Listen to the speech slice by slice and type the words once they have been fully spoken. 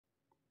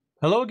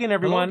Hello again,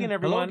 everyone.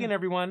 Hello again,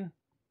 everyone.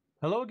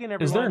 Hello again,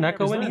 everyone. Is there an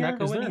echo in here?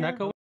 Is there an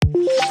echo?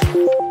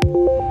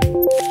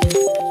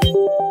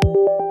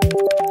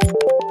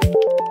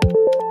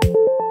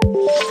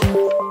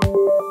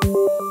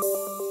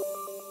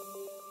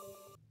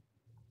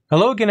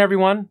 Hello again,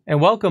 everyone, and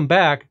welcome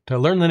back to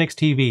Learn Linux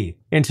TV.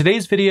 In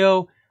today's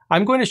video,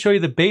 I'm going to show you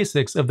the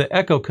basics of the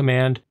echo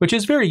command, which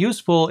is very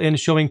useful in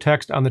showing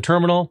text on the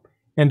terminal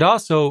and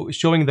also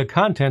showing the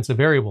contents of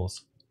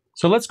variables.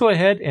 So let's go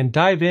ahead and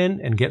dive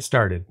in and get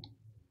started.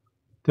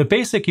 The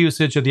basic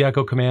usage of the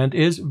echo command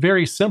is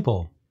very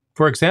simple.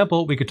 For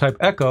example, we could type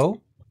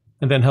echo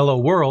and then hello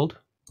world,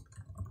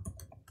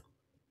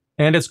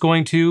 and it's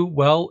going to,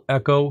 well,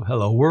 echo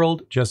hello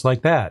world just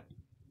like that.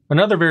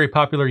 Another very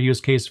popular use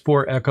case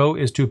for echo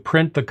is to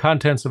print the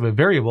contents of a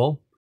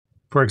variable.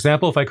 For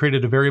example, if I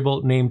created a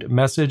variable named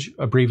message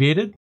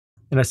abbreviated,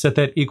 and I set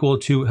that equal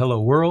to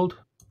hello world,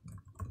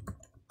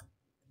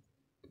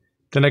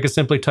 then I could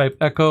simply type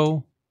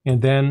echo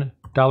and then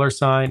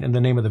 $, and the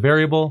name of the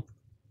variable,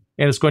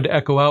 and it's going to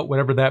echo out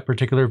whatever that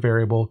particular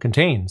variable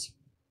contains.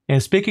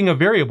 And speaking of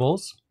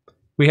variables,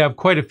 we have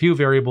quite a few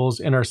variables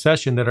in our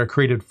session that are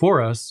created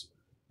for us,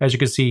 as you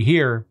can see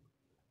here.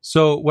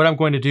 So what I'm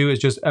going to do is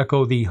just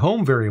echo the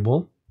home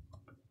variable,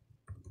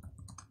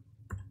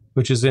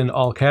 which is in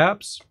all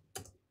caps,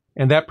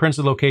 and that prints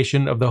the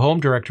location of the home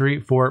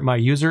directory for my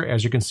user,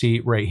 as you can see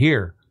right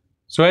here.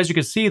 So as you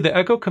can see, the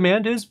echo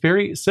command is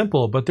very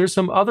simple, but there's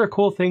some other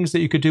cool things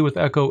that you could do with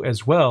echo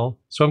as well.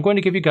 So I'm going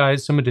to give you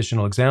guys some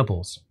additional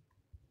examples.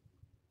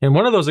 And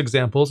one of those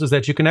examples is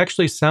that you can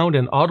actually sound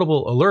an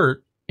audible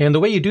alert. And the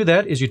way you do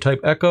that is you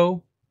type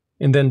echo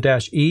and then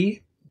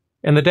 -e.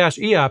 And the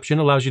 -e option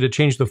allows you to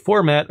change the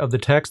format of the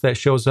text that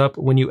shows up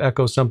when you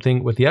echo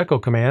something with the echo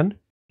command.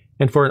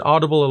 And for an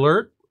audible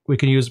alert, we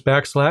can use /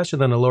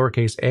 and then a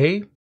lowercase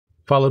a,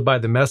 followed by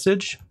the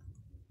message.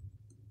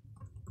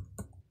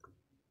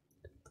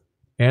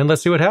 And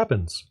let's see what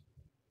happens.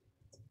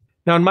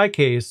 Now in my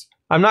case,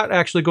 I'm not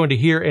actually going to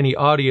hear any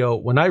audio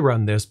when I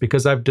run this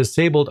because I've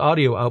disabled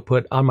audio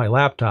output on my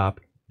laptop.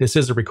 This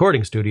is a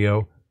recording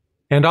studio.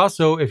 And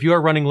also, if you are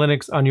running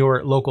Linux on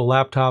your local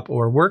laptop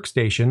or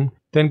workstation,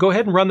 then go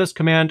ahead and run this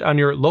command on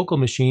your local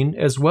machine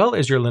as well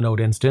as your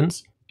Linode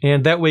instance.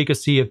 And that way you can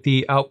see if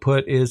the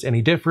output is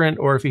any different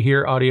or if you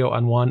hear audio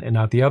on one and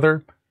not the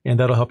other, and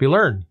that'll help you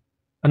learn.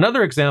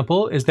 Another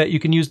example is that you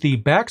can use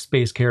the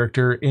backspace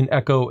character in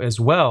echo as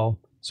well.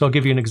 So I'll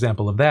give you an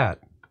example of that.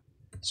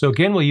 So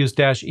again, we'll use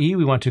 -e.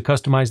 We want to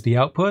customize the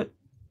output.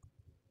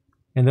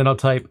 And then I'll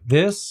type,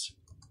 "This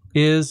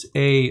is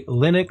a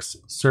Linux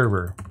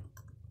server."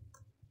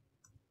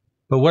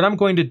 But what I'm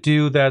going to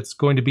do that's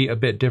going to be a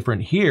bit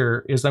different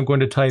here is I'm going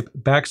to type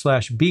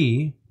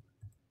 \b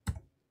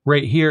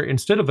right here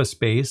instead of a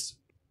space,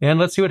 and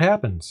let's see what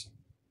happens.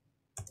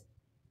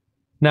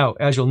 Now,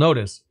 as you'll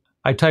notice,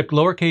 I typed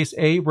lowercase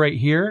a right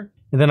here,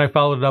 and then I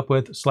followed it up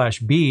with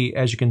 /b,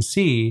 as you can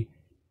see,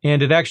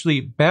 and it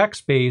actually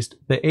backspaced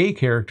the A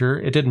character.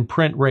 It didn't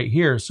print right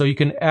here, so you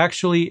can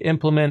actually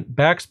implement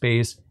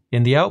backspace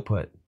in the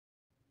output.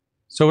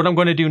 So what I'm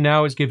going to do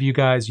now is give you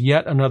guys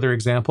yet another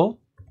example.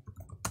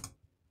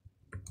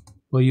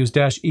 We'll use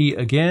 -e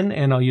again,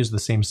 and I'll use the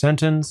same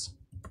sentence.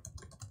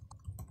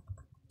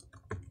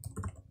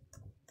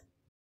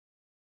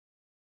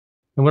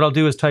 And what I'll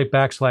do is type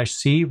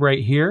 \c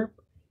right here.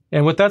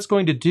 And what that's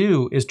going to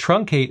do is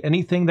truncate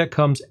anything that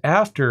comes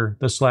after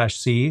the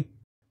 /c.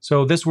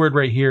 So this word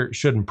right here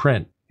shouldn't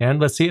print. And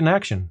let's see it in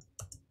action.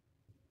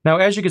 Now,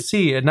 as you can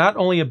see, it not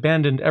only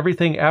abandoned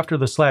everything after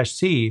the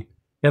 /c,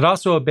 it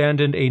also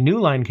abandoned a new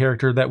line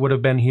character that would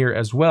have been here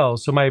as well.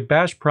 So my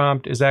bash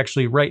prompt is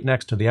actually right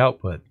next to the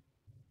output.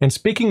 And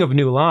speaking of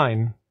new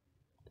line,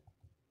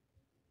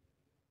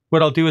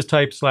 what I'll do is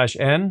type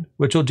 /n,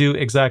 which will do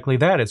exactly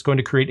that. It's going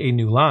to create a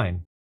new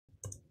line.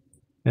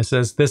 It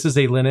says, "This is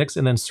a Linux,"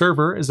 and then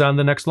server is on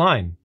the next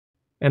line.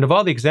 And of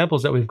all the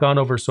examples that we've gone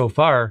over so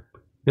far,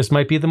 this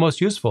might be the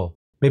most useful.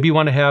 Maybe you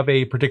want to have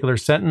a particular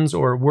sentence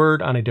or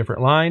word on a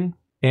different line.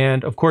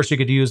 And of course, you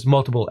could use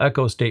multiple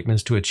echo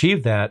statements to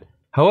achieve that.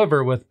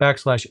 However, with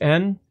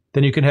 \n,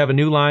 then you can have a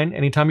new line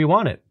anytime you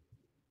want it.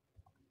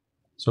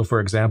 So for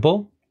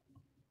example,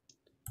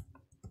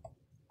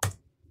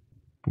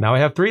 now I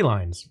have 3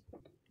 lines.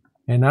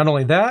 And not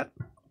only that,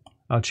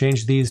 I'll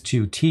change these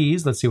to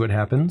T's. Let's see what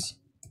happens.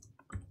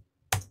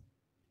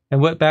 And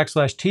what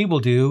 \t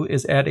will do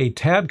is add a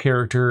tab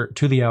character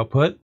to the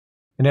output.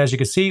 And as you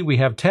can see, we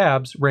have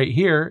tabs right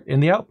here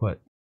in the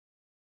output.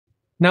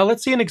 Now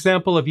let's see an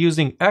example of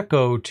using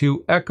echo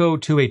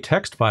to a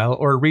text file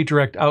or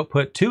redirect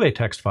output to a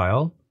text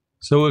file.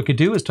 So what we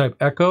could do is type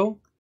echo,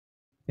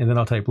 and then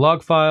I'll type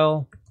log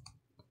file,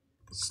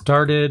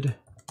 started,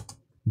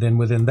 then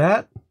within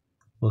that,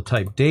 we'll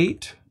type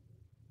date,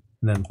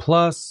 and then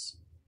plus,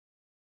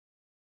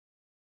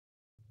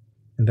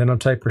 and then I'll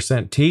type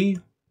 %t,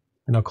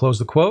 and I'll close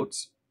the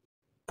quotes.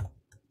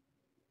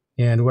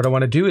 And what I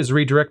want to do is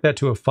redirect that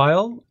to a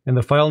file, and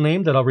the file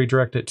name that I'll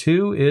redirect it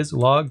to is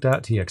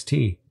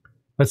log.txt.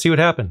 Let's see what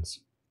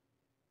happens.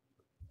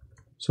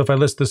 So if I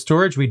list the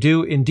storage, we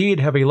do indeed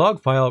have a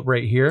log file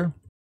right here.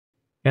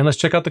 And let's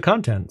check out the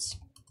contents.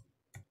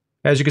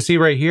 As you can see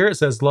right here, it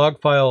says log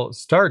file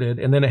started,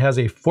 and then it has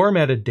a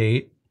formatted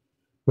date,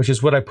 which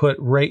is what I put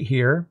right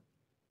here.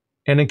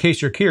 And in case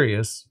you're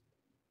curious,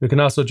 we can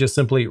also just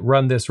simply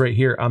run this right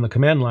here on the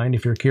command line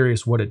if you're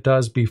curious what it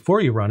does before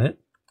you run it.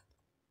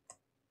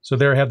 So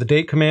there I have the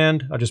date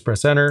command. I'll just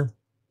press enter.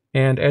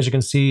 And as you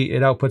can see,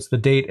 it outputs the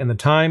date and the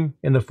time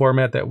in the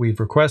format that we've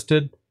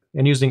requested.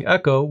 And using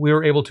echo, we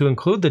were able to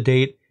include the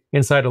date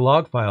inside a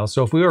log file.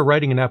 So if we were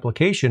writing an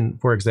application,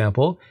 for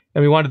example,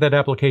 and we wanted that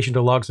application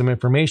to log some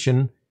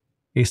information,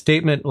 a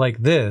statement like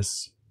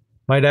this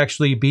might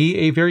actually be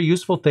a very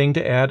useful thing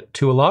to add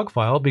to a log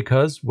file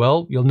because,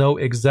 well, you'll know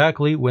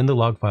exactly when the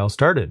log file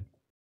started.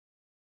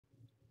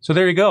 So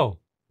there you go.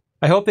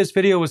 I hope this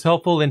video was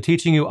helpful in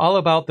teaching you all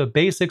about the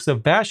basics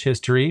of bash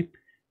history,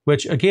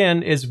 which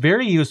again is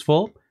very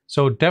useful.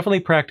 So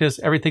definitely practice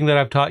everything that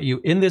I've taught you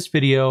in this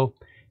video.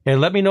 And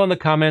let me know in the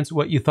comments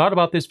what you thought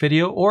about this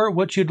video or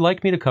what you'd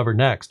like me to cover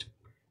next.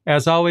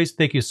 As always,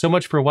 thank you so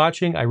much for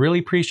watching. I really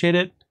appreciate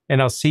it,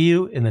 and I'll see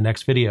you in the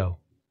next video.